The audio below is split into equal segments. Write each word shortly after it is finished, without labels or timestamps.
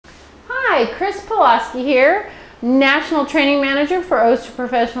Hi, Chris Pulaski here, National Training Manager for Oster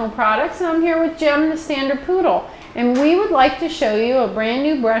Professional Products, and I'm here with Jem, the Standard Poodle, and we would like to show you a brand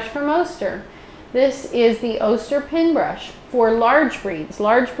new brush from Oster. This is the Oster pin brush for large breeds.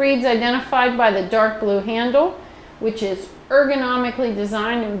 Large breeds identified by the dark blue handle, which is ergonomically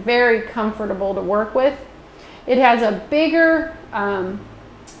designed and very comfortable to work with. It has a bigger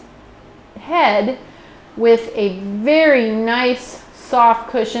head with a very nice soft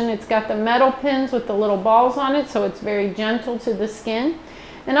cushion. It's got the metal pins with the little balls on it, so it's very gentle to the skin.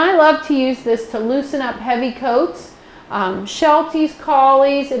 And I love to use this to loosen up heavy coats, Shelties,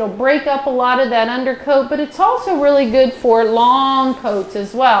 Collies. It'll break up a lot of that undercoat, but it's also really good for long coats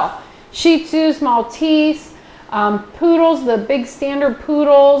as well. Shih Tzus, Maltese, Poodles, the big standard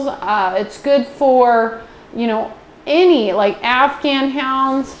Poodles. It's good for, you know, any like Afghan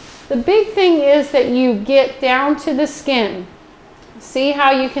hounds. The big thing is that you get down to the skin. See how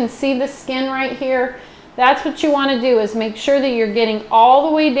you can see the skin right here? That's what you want to do, is make sure that you're getting all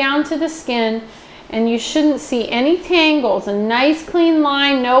the way down to the skin, and you shouldn't see any tangles. A nice clean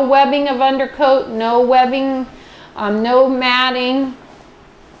line, no webbing of undercoat, no webbing, no matting.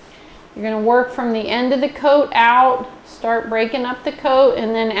 You're going to work from the end of the coat out, start breaking up the coat,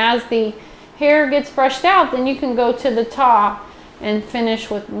 and then as the hair gets brushed out, then you can go to the top and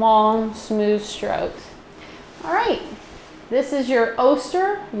finish with long, smooth strokes. All right. This is your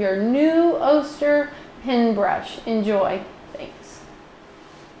Oster, your new Oster pin brush. Enjoy. Thanks.